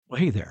Well,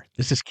 hey there,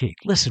 this is Keith.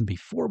 Listen,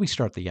 before we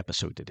start the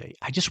episode today,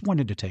 I just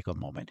wanted to take a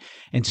moment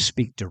and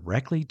speak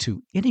directly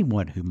to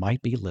anyone who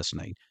might be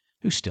listening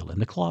who's still in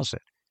the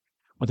closet.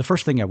 Well, the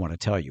first thing I want to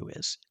tell you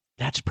is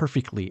that's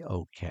perfectly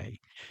okay.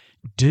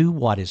 Do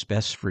what is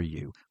best for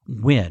you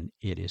when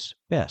it is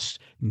best.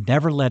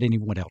 Never let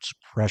anyone else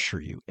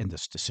pressure you in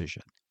this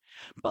decision.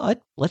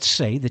 But let's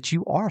say that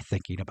you are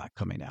thinking about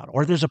coming out,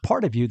 or there's a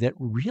part of you that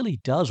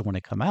really does want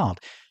to come out,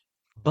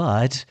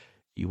 but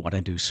you want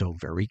to do so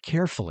very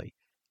carefully,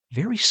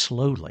 very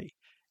slowly,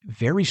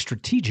 very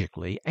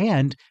strategically,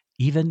 and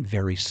even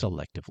very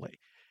selectively.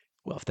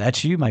 Well, if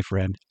that's you, my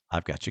friend,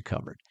 I've got you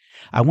covered.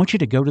 I want you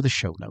to go to the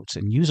show notes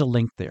and use a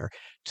link there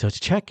to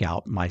check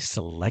out my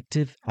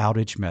Selective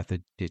Outage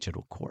Method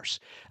digital course.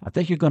 I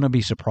think you're going to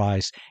be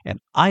surprised, and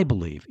I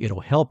believe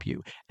it'll help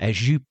you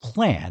as you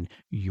plan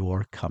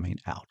your coming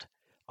out.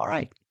 All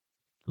right,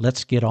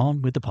 let's get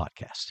on with the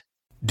podcast.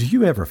 Do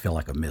you ever feel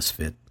like a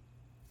misfit?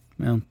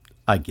 Well,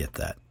 I get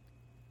that.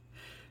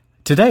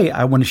 Today,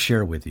 I want to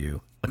share with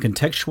you a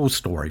contextual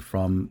story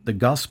from the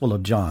Gospel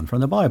of John from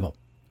the Bible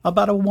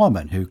about a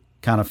woman who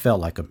kind of felt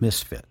like a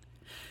misfit.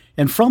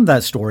 And from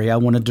that story, I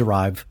want to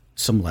derive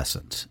some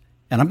lessons.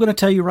 And I'm going to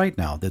tell you right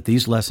now that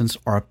these lessons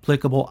are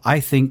applicable, I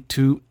think,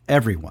 to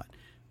everyone,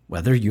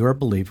 whether you're a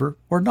believer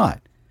or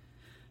not.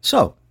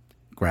 So,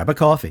 grab a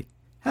coffee,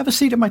 have a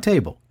seat at my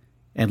table,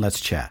 and let's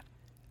chat.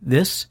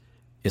 This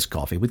is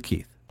Coffee with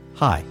Keith.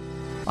 Hi,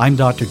 I'm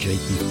Dr. J.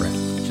 Keith Brett.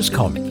 Just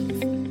call me Keith.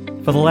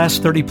 For the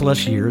last 30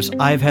 plus years,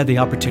 I've had the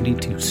opportunity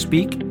to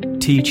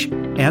speak, teach,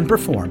 and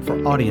perform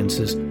for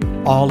audiences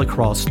all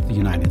across the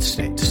United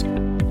States.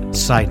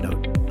 Side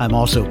note, I'm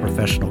also a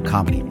professional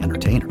comedy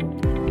entertainer.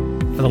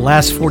 For the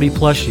last 40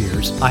 plus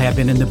years, I have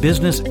been in the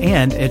business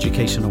and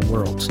educational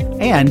worlds,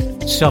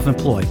 and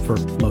self-employed for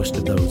most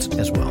of those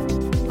as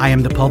well. I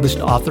am the published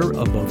author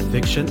of both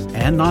fiction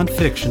and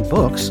nonfiction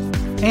books,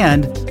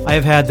 and I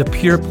have had the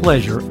pure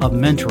pleasure of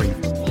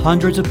mentoring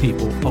hundreds of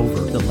people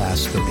over the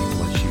last 30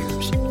 plus years.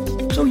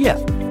 So yeah,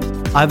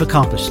 I've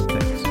accomplished some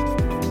things,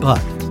 but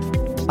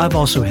I've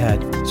also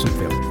had some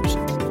failures.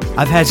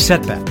 I've had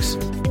setbacks,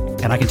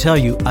 and I can tell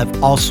you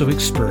I've also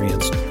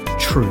experienced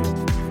true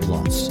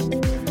loss.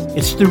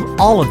 It's through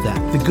all of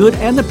that, the good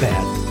and the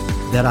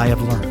bad, that I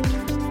have learned.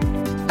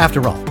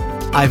 After all,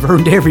 I've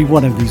earned every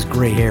one of these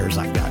gray hairs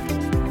I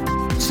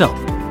got. So,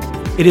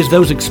 it is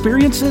those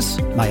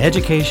experiences, my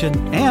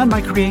education, and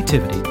my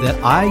creativity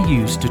that I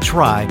use to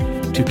try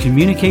to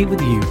communicate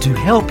with you, to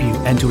help you,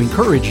 and to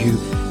encourage you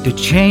to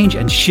change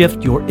and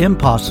shift your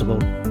impossible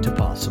to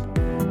possible.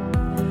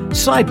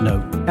 Side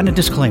note and a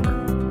disclaimer,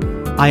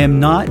 I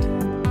am not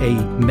a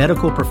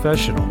medical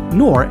professional,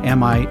 nor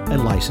am I a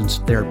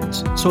licensed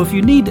therapist. So if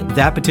you need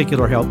that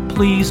particular help,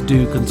 please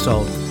do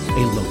consult a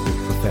local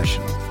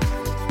professional.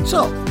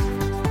 So,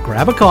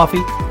 grab a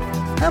coffee,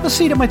 have a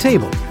seat at my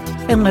table,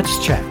 and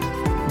let's chat.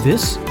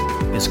 This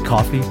is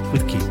Coffee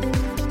with Keith.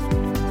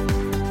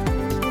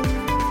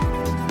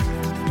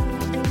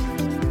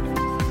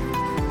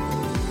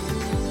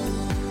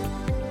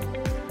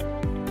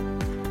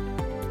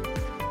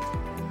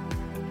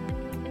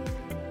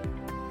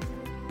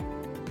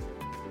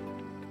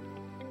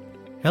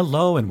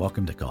 Hello and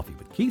welcome to Coffee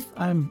with Keith.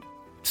 I'm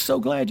so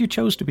glad you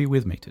chose to be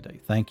with me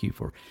today. Thank you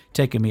for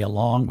taking me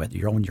along, whether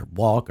you're on your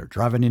walk or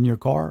driving in your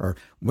car or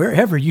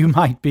wherever you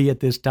might be at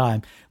this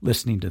time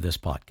listening to this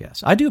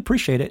podcast. I do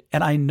appreciate it,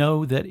 and I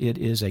know that it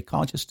is a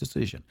conscious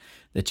decision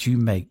that you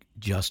make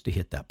just to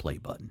hit that play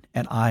button.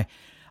 And I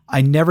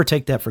never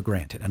take that for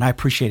granted, and I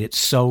appreciate it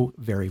so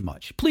very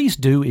much. Please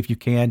do, if you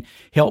can,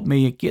 help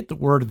me get the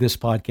word of this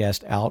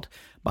podcast out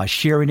by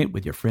sharing it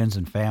with your friends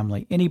and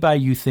family,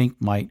 anybody you think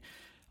might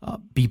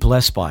be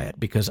blessed by it,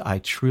 because I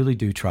truly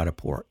do try to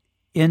pour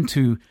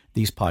into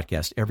these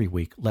podcasts every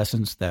week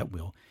lessons that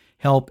will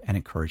help and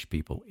encourage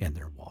people in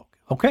their walk.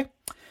 Okay?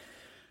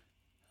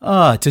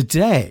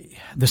 Today,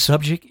 the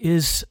subject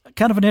is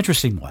kind of an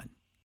interesting one.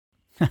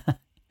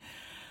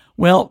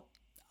 Well,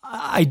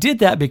 I did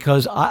that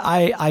because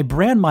I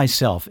brand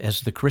myself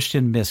as the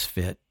Christian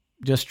misfit,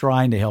 just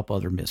trying to help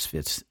other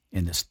misfits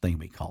in this thing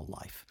we call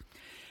life.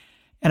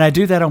 And I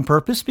do that on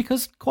purpose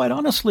because, quite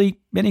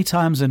honestly, many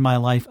times in my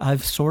life,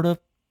 I've sort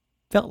of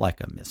felt like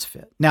a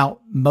misfit.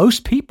 Now,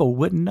 most people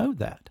wouldn't know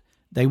that.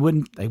 They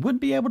wouldn't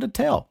be able to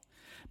tell.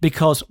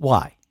 Because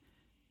why?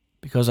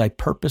 Because I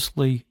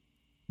purposely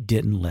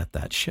didn't let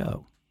that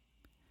show.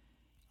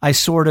 I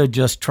sort of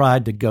just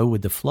tried to go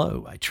with the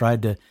flow. I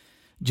tried to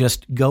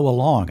just go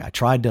along. I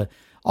tried to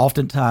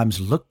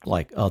oftentimes look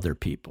like other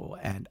people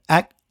and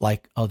act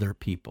like other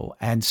people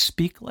and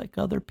speak like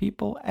other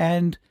people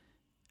and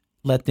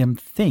let them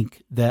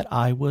think that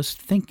I was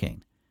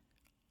thinking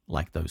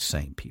like those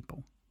same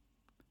people.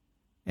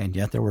 And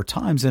yet there were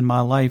times in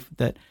my life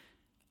that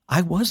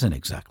I wasn't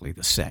exactly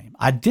the same.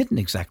 I didn't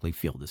exactly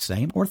feel the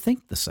same or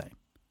think the same.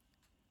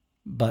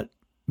 But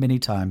many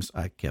times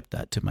I kept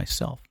that to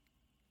myself.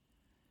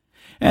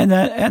 And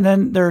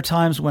then there are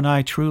times when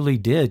I truly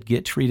did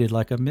get treated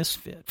like a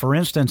misfit. For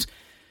instance,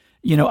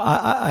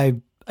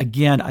 I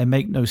again, I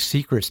make no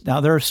secrets.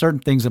 Now, there are certain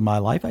things in my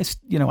life, I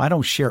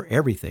don't share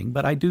everything,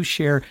 but I do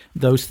share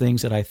those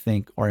things that I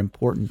think are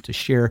important to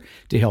share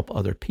to help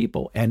other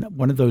people. And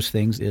one of those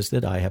things is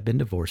that I have been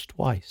divorced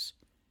twice.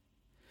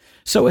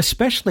 So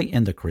especially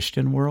in the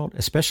Christian world,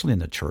 especially in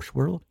the church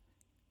world,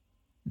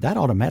 that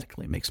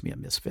automatically makes me a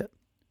misfit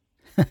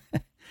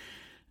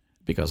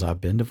because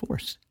I've been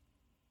divorced.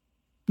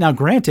 Now,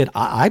 granted,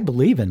 I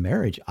believe in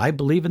marriage. I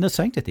believe in the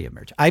sanctity of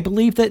marriage. I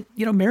believe that,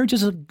 marriage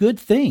is a good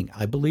thing.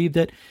 I believe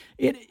that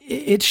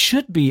it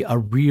should be a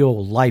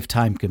real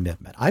lifetime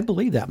commitment. I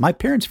believe that. My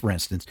parents, for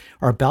instance,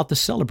 are about to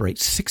celebrate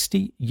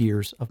 60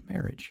 years of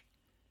marriage.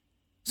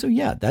 So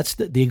yeah, that's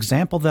the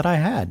example that I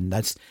had, and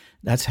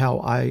that's how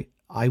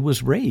I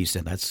was raised,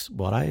 and that's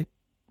what I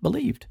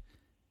believed.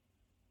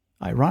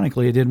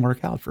 Ironically, it didn't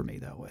work out for me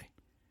that way.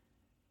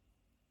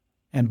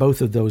 And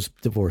both of those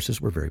divorces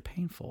were very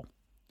painful.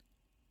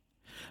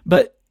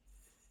 But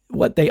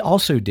what they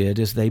also did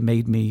is they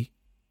made me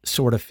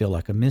sort of feel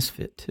like a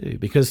misfit too.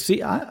 Because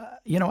see, I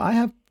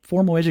have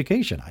formal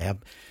education. I have,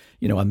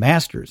 a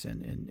master's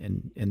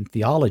in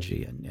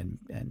theology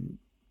and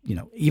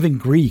even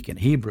Greek and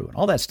Hebrew and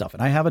all that stuff.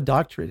 And I have a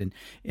doctorate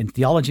in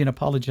theology and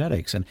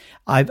apologetics. And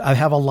I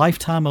have a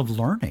lifetime of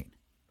learning.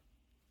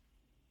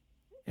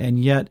 And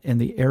yet in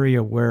the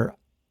area where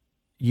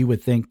you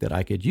would think that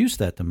I could use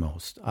that the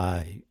most,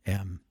 I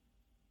am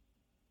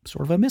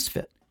sort of a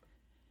misfit.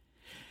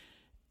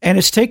 And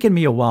it's taken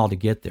me a while to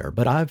get there,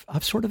 but I've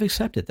sort of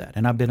accepted that,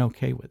 and I've been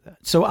okay with that.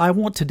 So I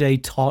want today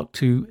talk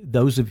to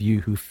those of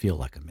you who feel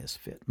like a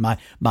misfit, my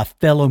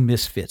fellow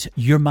misfits.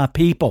 You're my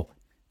people.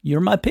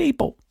 You're my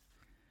people.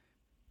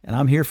 And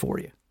I'm here for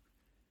you.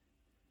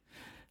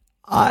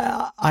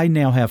 I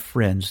now have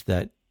friends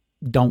that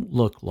don't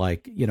look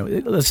like,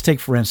 let's take,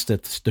 for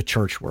instance, the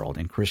church world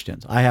and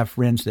Christians. I have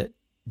friends that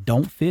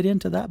don't fit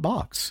into that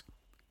box.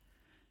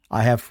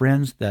 I have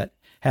friends that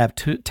have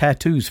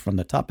tattoos from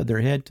the top of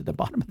their head to the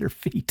bottom of their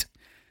feet.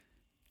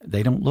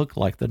 They don't look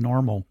like the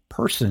normal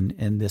person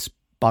in this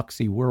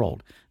boxy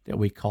world that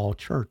we call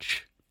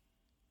church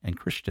and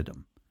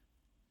Christendom.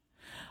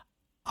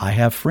 I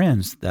have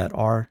friends that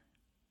are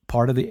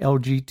part of the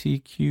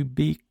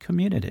LGBTQB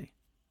community.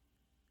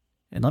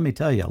 And let me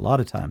tell you, a lot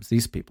of times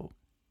these people,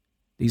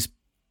 these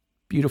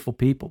beautiful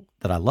people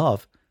that I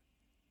love,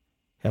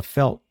 have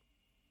felt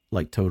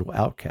like total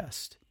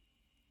outcasts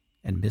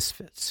and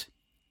misfits.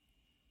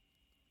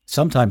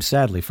 Sometimes,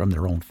 sadly, from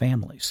their own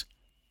families.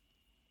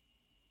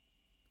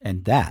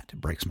 And that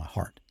breaks my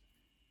heart.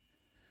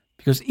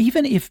 Because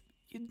even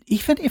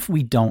if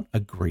we don't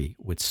agree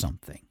with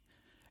something,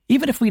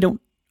 even if we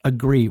don't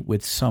agree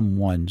with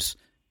someone's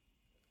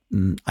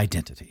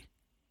identity,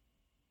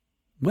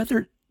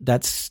 whether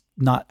that's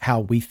not how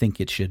we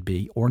think it should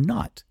be or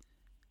not,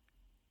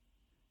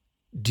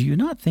 do you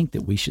not think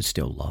that we should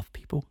still love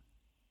people,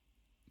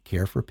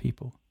 care for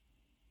people,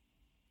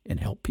 and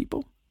help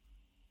people?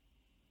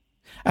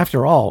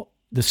 After all,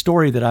 the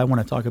story that I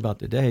want to talk about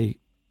today,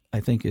 I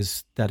think,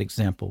 is that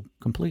example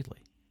completely.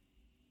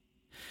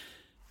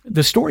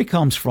 The story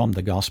comes from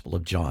the Gospel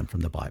of John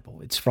from the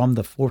Bible. It's from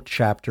the 4th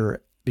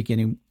chapter,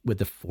 beginning with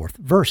the 4th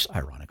verse,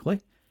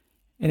 ironically.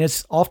 And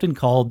it's often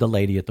called the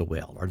Lady at the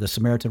Well, or the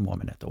Samaritan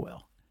woman at the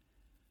well.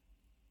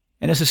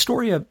 And it's a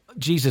story of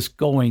Jesus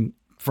going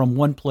from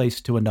one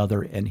place to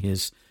another in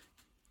his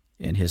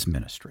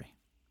ministry.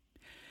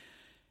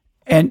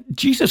 And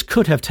Jesus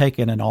could have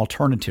taken an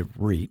alternative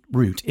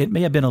route. It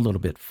may have been a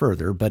little bit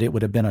further, but it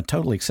would have been a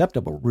totally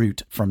acceptable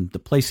route from the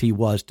place he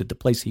was to the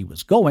place he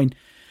was going,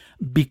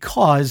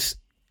 because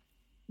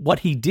what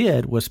he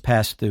did was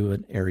pass through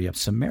an area of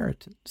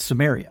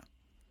Samaria.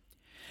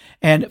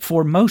 And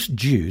for most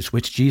Jews,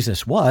 which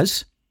Jesus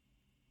was,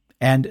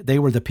 and they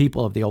were the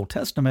people of the Old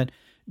Testament,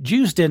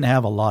 Jews didn't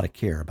have a lot of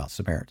care about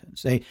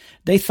Samaritans.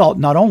 They thought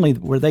not only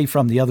were they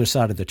from the other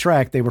side of the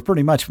track, they were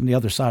pretty much from the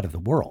other side of the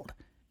world.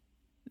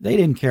 They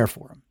didn't care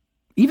for them,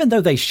 even though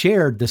they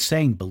shared the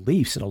same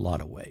beliefs in a lot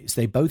of ways.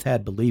 They both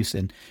had beliefs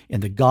in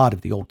the God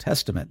of the Old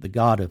Testament, the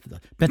God of the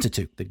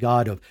Pentateuch, the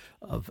God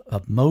of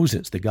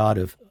Moses, the God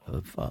of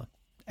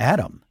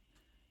Adam.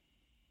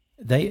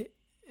 They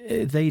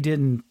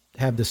didn't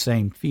have the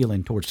same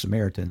feeling towards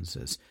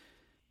Samaritans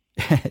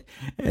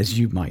as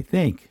you might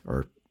think,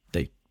 or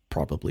they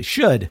probably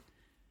should.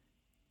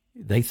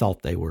 They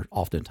thought they were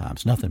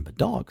oftentimes nothing but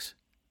dogs.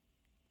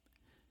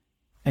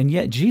 And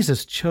yet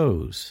Jesus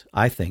chose,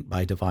 I think,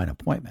 by divine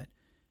appointment,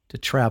 to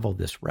travel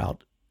this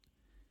route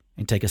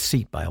and take a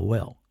seat by a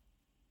well.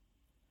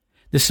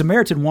 The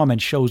Samaritan woman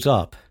shows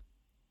up.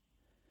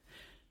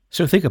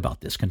 So think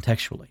about this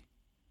contextually.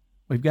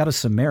 We've got a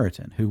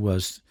Samaritan who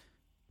was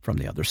from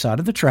the other side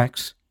of the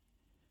tracks.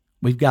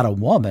 We've got a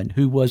woman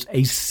who was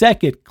a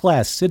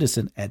second-class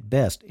citizen at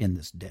best in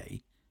this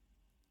day.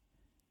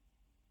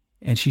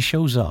 And she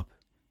shows up,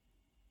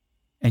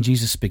 and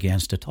Jesus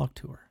begins to talk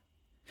to her.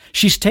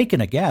 She's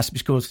taken aghast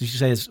because she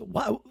says,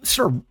 "Wow,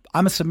 sir,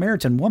 I'm a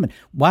Samaritan woman.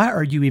 Why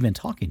are you even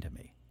talking to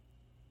me?"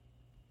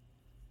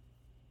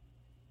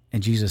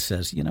 And Jesus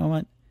says, "You know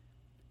what?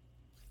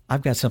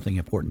 I've got something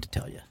important to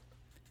tell you."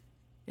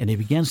 And he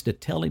begins to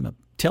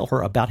tell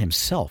her about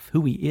himself,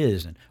 who he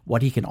is and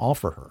what he can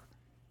offer her.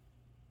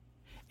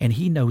 And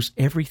he knows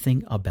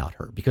everything about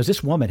her because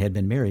this woman had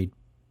been married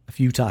a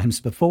few times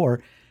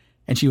before,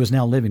 and she was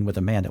now living with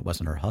a man that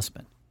wasn't her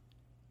husband.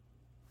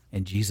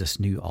 And Jesus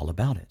knew all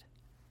about it.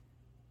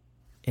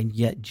 And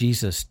yet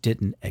Jesus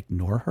didn't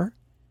ignore her.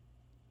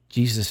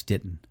 Jesus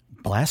didn't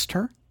blast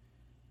her.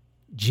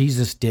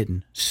 Jesus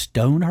didn't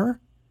stone her.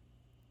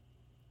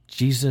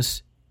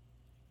 Jesus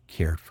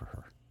cared for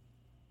her.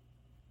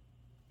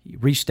 He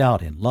reached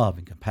out in love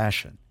and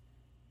compassion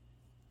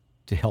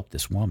to help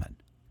this woman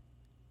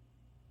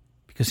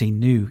because he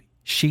knew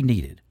she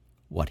needed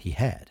what he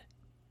had.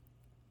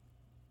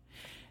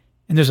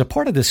 And there's a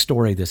part of this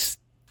story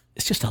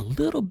it's just a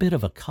little bit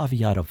of a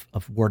caveat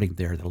of wording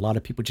there that a lot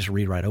of people just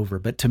read right over,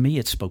 but to me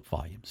it spoke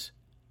volumes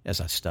as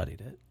I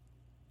studied it.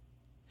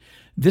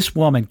 This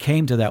woman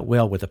came to that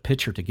well with a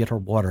pitcher to get her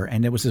water,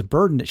 and it was a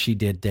burden that she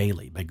did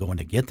daily by going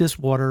to get this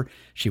water.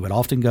 She would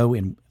often go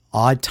in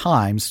odd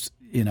times,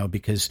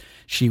 because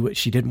she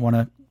didn't want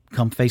to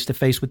come face to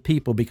face with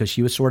people because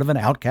she was sort of an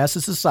outcast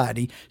of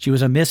society. She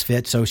was a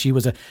misfit, so she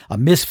was a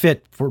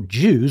misfit for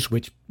Jews,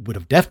 which would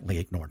have definitely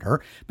ignored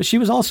her. But she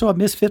was also a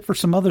misfit for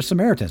some other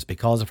Samaritans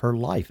because of her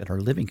life and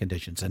her living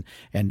conditions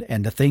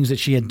and the things that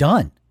she had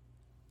done.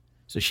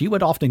 So she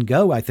would often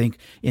go, I think,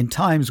 in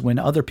times when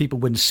other people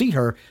wouldn't see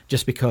her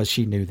just because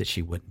she knew that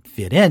she wouldn't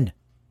fit in.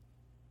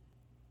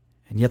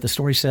 And yet the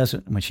story says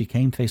that when she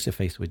came face to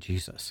face with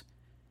Jesus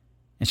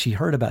and she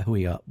heard about who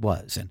he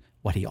was and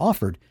what he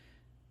offered,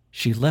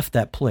 she left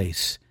that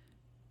place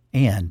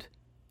and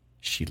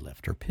she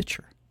left her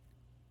pitcher.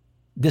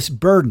 This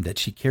burden that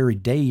she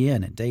carried day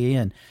in,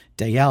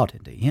 day out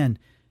and day in,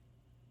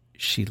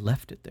 she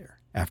left it there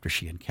after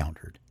she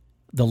encountered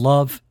the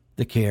love,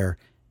 the care,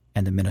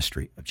 and the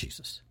ministry of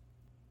Jesus.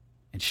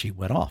 And she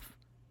went off.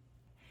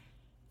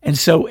 And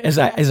so as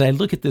I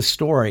look at this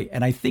story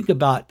and I think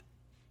about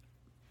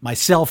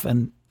myself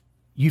and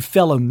you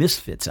fellow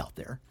misfits out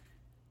there,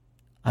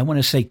 I want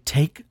to say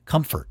take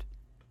comfort.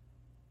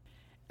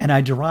 And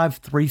I derive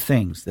three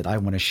things that I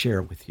want to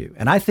share with you.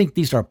 And I think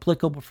these are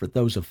applicable for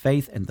those of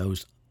faith and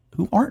those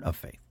who aren't of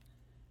faith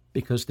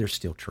because they're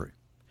still true.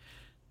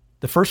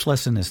 The first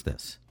lesson is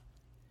this: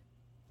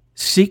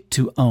 seek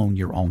to own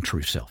your own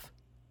true self.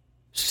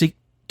 Seek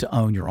to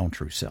own your own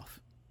true self.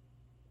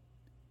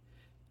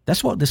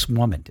 That's what this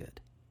woman did.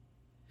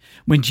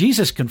 When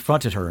Jesus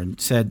confronted her and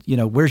said,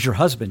 where's your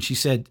husband? She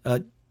said,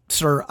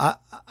 sir,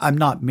 I'm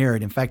not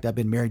married. In fact, I've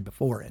been married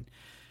before.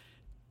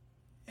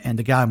 And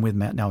the guy I'm with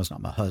now is not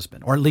my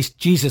husband. Or at least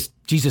Jesus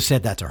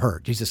said that to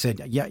her. Jesus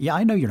said, yeah,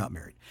 I know you're not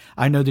married.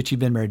 I know that you've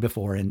been married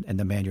before and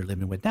the man you're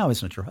living with now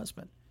isn't your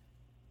husband.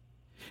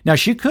 Now,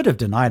 she could have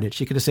denied it.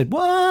 She could have said,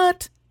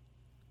 what?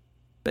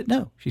 But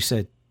no, she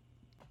said,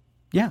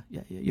 yeah,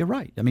 you're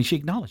right. I mean, she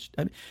acknowledged.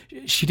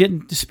 She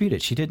didn't dispute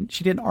it. She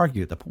didn't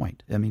argue the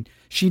point. I mean,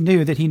 she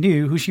knew that he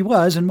knew who she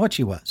was and what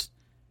she was.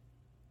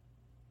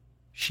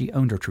 She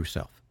owned her true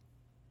self.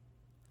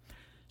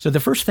 So the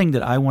first thing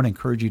that I want to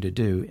encourage you to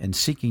do in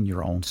seeking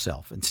your own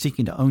self and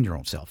seeking to own your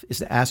own self is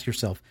to ask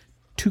yourself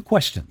two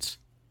questions.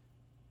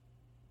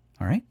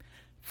 All right?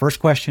 First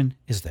question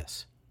is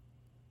this: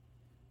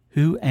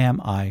 who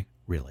am I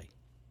really?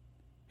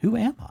 Who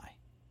am I?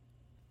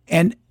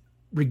 And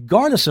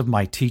regardless of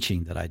my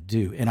teaching that I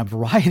do in a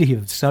variety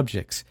of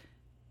subjects,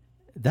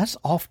 that's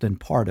often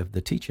part of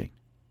the teaching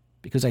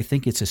because I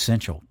think it's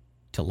essential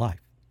to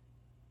life.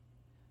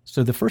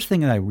 So the first thing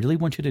that I really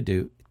want you to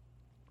do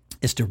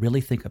is to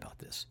really think about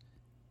this.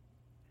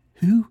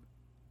 Who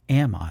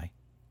am I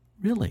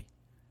really?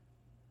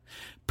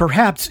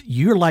 Perhaps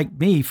you're like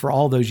me for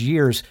all those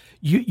years.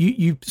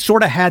 You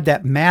sort of had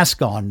that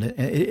mask on,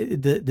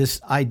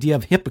 this idea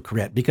of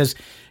hypocrite, because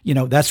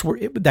that's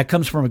where that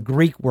comes from a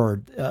Greek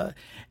word.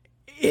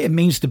 It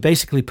means to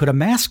basically put a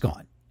mask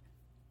on.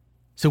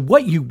 So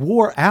what you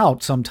wore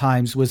out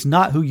sometimes was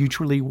not who you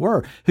truly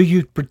were. Who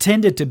you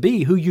pretended to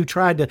be, who you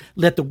tried to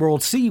let the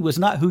world see, was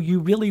not who you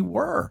really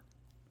were.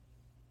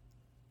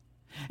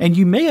 And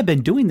you may have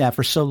been doing that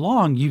for so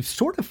long, you've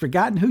sort of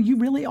forgotten who you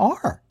really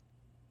are.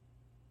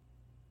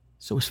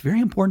 So it's very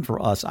important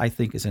for us, I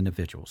think, as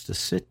individuals to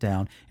sit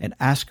down and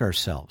ask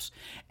ourselves,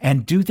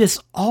 and do this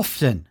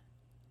often: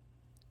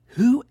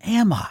 who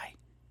am I?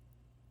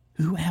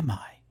 Who am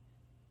I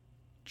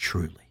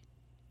truly?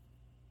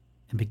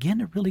 And begin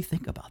to really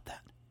think about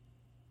that.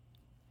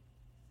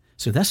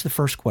 So that's the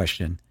first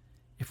question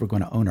if we're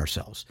going to own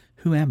ourselves.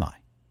 Who am I?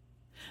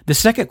 The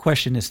second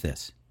question is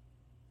this: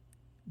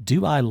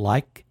 do I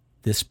like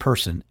this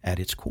person at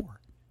its core?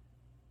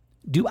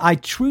 Do I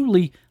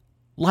truly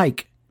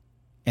like,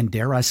 and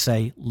dare I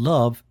say,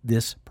 love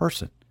this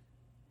person?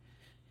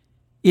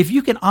 If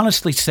you can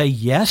honestly say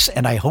yes,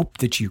 and I hope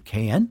that you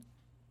can,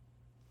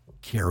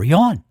 carry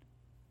on.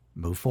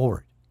 Move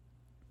forward.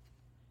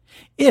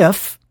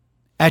 If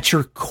at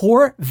your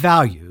core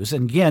values,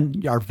 and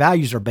again, our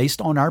values are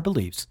based on our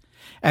beliefs,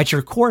 at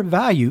your core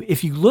value,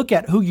 if you look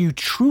at who you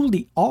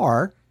truly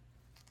are,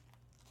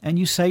 and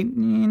you say,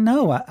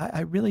 no,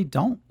 I really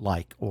don't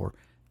like or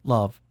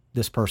love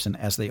this person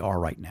as they are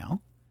right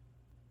now,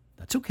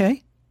 that's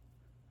okay.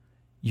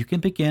 You can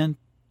begin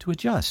to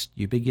adjust.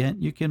 You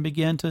can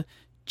begin to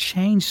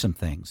change some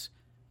things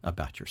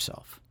about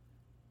yourself.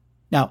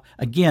 Now,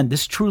 again,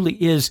 this truly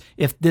is,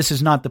 if this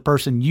is not the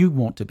person you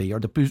want to be or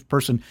the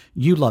person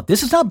you love.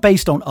 This is not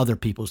based on other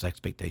people's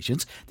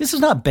expectations. This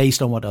is not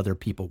based on what other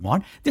people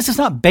want. This is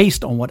not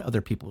based on what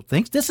other people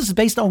think. This is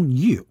based on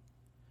you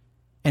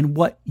and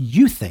what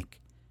you think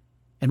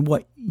and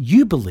what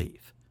you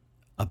believe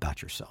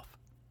about yourself.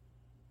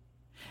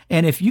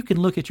 And if you can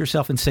look at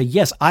yourself and say,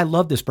 yes, I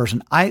love this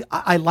person.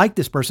 I like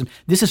this person.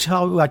 This is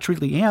how I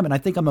truly am. And I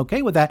think I'm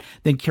okay with that.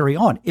 Then carry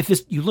on. If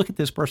you look at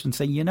this person and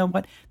say, you know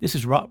what? This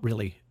is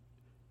really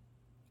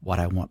what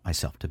I want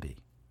myself to be.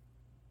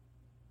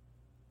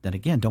 Then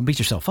again, don't beat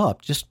yourself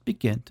up. Just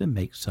begin to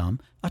make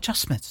some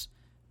adjustments.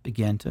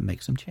 Begin to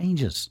make some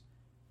changes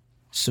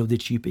so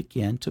that you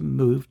begin to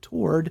move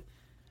toward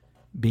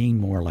being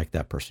more like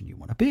that person you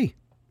want to be.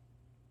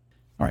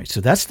 All right.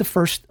 So that's the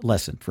first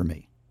lesson for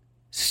me.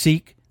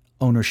 Seek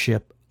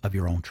ownership of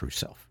your own true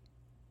self.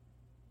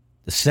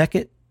 The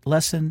second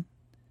lesson,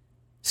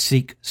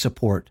 seek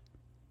support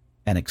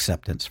and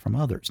acceptance from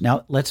others.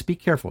 Now, let's be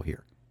careful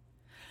here.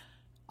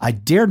 I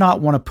dare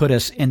not want to put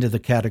us into the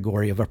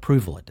category of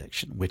approval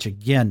addiction, which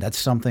again, that's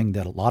something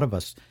that a lot of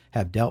us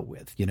have dealt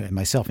with, and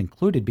myself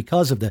included,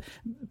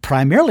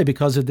 primarily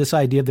because of this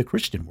idea of the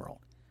Christian world,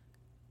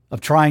 of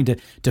trying to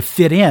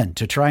fit in,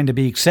 to trying to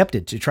be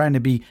accepted, to trying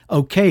to be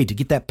okay, to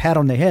get that pat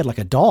on the head like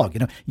a dog.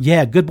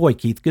 Yeah, good boy,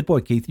 Keith. Good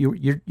boy, Keith.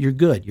 You're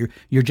good.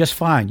 You're just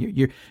fine.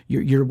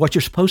 You're what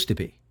you're supposed to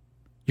be.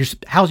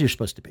 How you're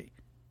supposed to be.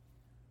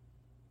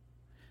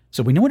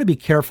 So we want to be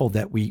careful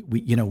that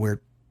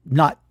we're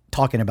not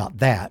talking about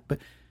that, but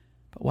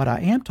what I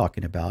am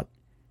talking about,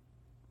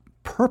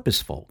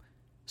 purposeful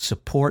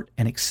support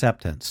and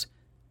acceptance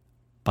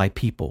by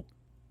people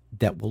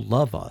that will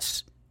love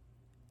us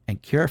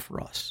and care for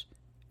us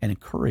and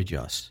encourage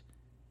us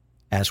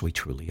as we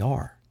truly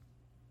are.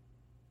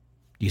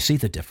 Do you see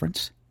the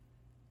difference?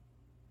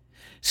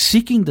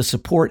 Seeking the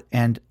support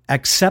and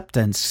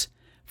acceptance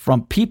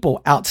from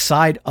people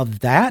outside of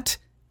that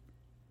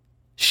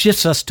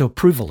shifts us to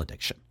approval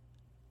addiction.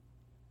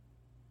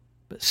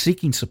 But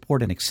seeking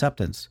support and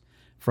acceptance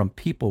from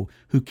people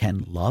who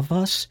can love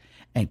us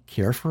and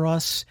care for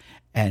us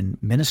and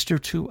minister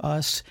to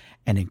us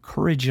and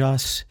encourage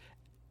us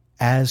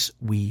as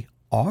we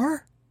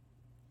are,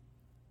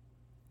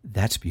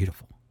 that's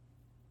beautiful.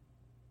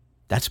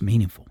 That's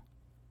meaningful.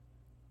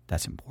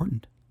 That's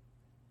important.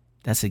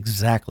 That's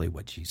exactly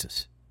what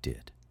Jesus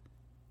did.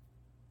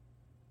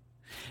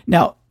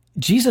 Now,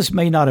 Jesus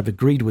may not have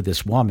agreed with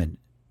this woman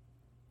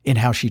in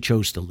how she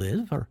chose to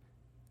live or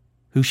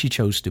who she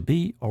chose to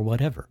be or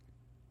whatever.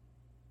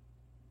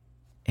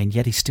 And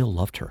yet he still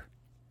loved her.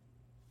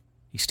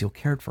 He still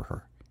cared for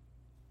her.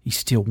 He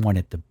still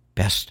wanted the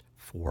best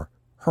for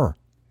her.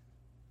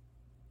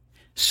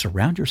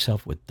 Surround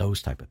yourself with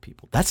those type of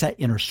people. That's that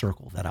inner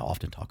circle that I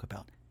often talk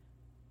about.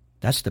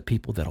 That's the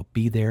people that'll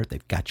be there.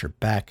 They've got your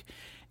back,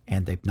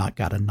 and they've not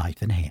got a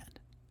knife in hand.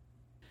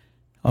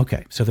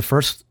 Okay, so the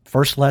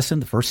first lesson,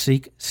 the first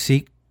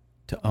seek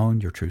to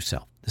own your true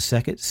self. The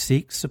second,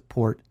 seek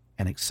support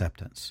and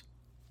acceptance.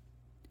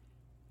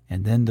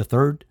 And then the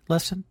third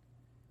lesson,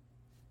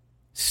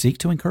 seek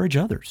to encourage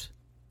others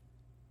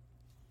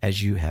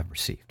as you have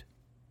received.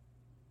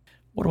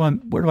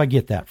 Where do I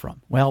get that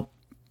from? Well,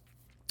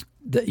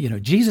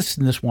 Jesus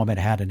and this woman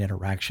had an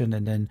interaction,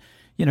 and then,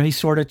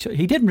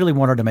 he didn't really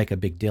want her to make a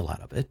big deal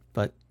out of it,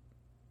 but,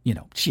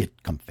 she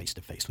had come face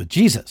to face with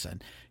Jesus,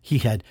 and he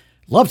had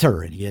loved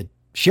her, and he had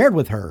shared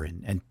with her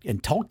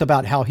and talked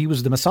about how he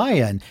was the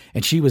Messiah,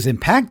 and she was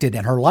impacted,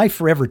 and her life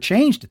forever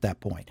changed at that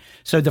point.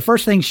 So the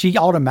first thing she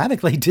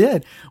automatically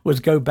did was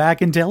go back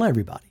and tell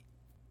everybody.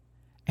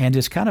 And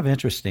it's kind of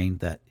interesting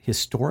that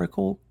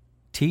historical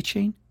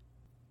teaching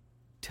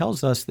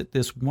tells us that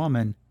this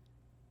woman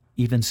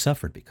even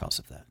suffered because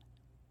of that.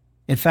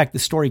 In fact, the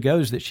story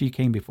goes that she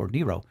came before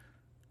Nero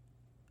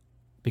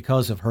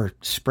because of her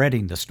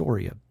spreading the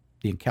story of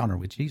the encounter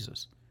with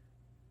Jesus.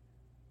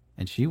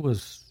 And she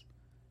was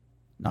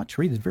not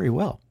treated very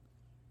well.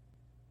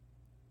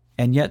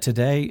 And yet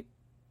today,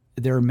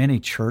 there are many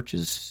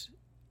churches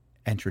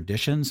and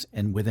traditions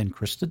and within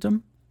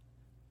Christendom,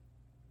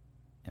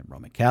 and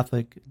Roman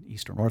Catholic,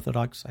 Eastern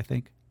Orthodox, I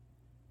think,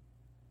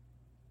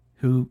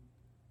 who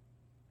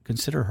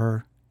consider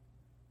her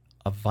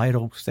a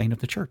vital saint of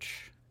the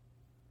church.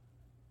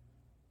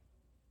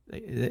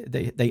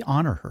 They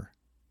honor her.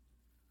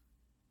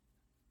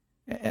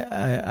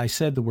 I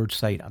said the word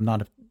saint. I'm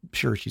not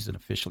sure she's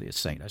officially a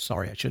saint. I'm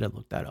sorry, I should have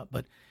looked that up.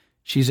 But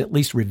she's at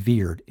least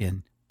revered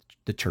in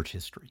the church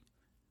history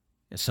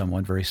as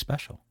someone very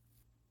special.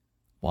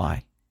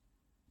 Why?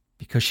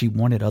 Because she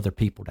wanted other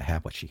people to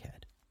have what she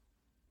had.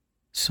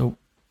 So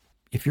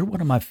if you're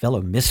one of my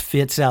fellow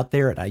misfits out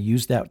there, and I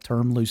use that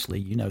term loosely,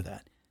 you know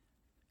that,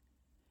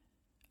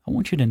 I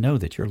want you to know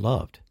that you're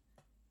loved.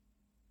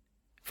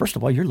 First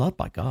of all, you're loved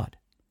by God,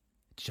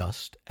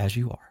 just as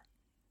you are.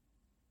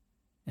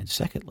 And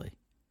secondly,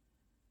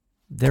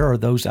 there are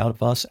those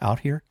of us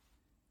out here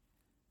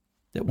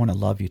that want to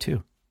love you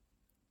too.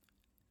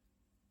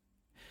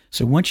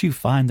 So once you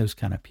find those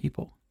kind of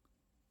people,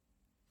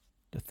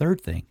 the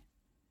third thing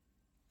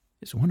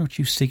is, why don't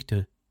you seek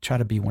to try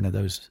to be one of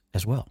those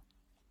as well?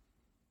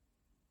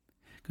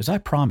 Because I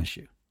promise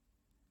you,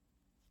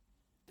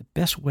 the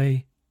best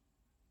way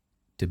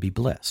to be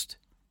blessed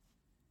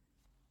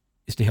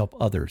is to help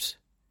others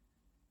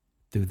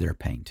through their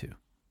pain too.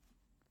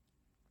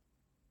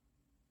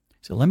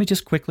 So let me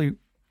just quickly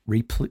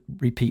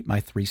repeat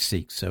my 3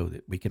 seeks so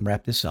that we can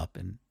wrap this up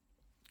and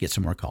get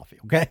some more coffee,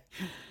 okay?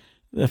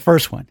 The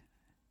first one,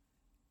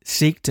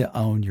 seek to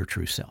own your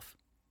true self.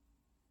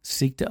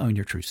 Seek to own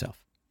your true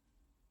self.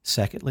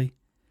 Secondly,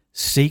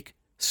 seek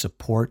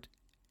support,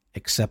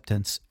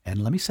 acceptance,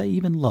 and let me say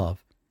even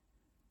love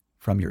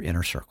from your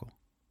inner circle.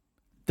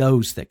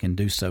 Those that can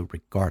do so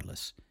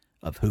regardless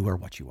of who or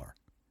what you are.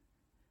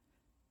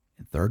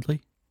 And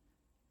thirdly,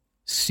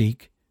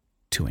 seek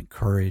to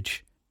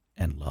encourage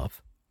and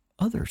love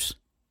others.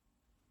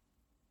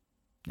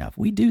 Now, if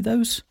we do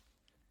those,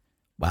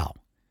 wow,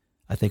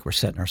 I think we're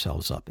setting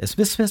ourselves up as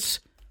misfits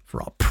for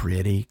a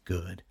pretty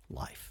good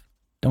life.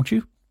 Don't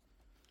you?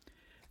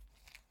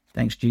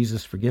 Thanks,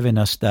 Jesus, for giving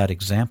us that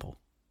example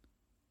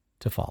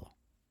to follow.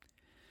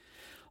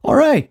 All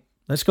right,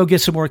 let's go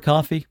get some more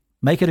coffee.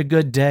 Make it a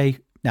good day.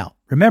 Now,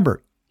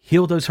 remember,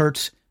 heal those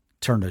hurts,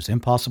 turn those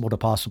impossible to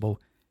possible,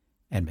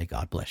 and may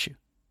God bless you.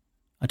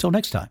 Until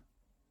next time,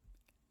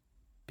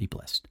 be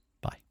blessed.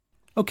 Bye.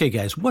 Okay,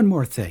 guys, one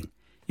more thing.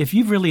 If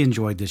you've really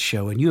enjoyed this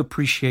show and you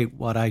appreciate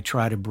what I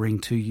try to bring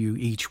to you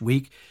each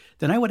week,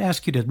 then I would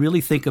ask you to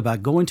really think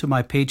about going to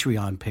my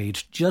Patreon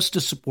page just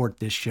to support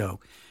this show.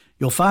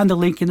 You'll find the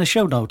link in the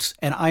show notes,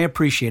 and I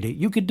appreciate it.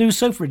 You could do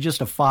so for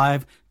just a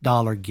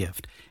 $5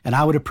 gift. And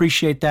I would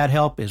appreciate that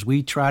help as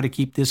we try to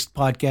keep this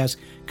podcast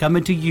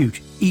coming to you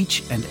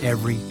each and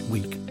every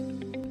week.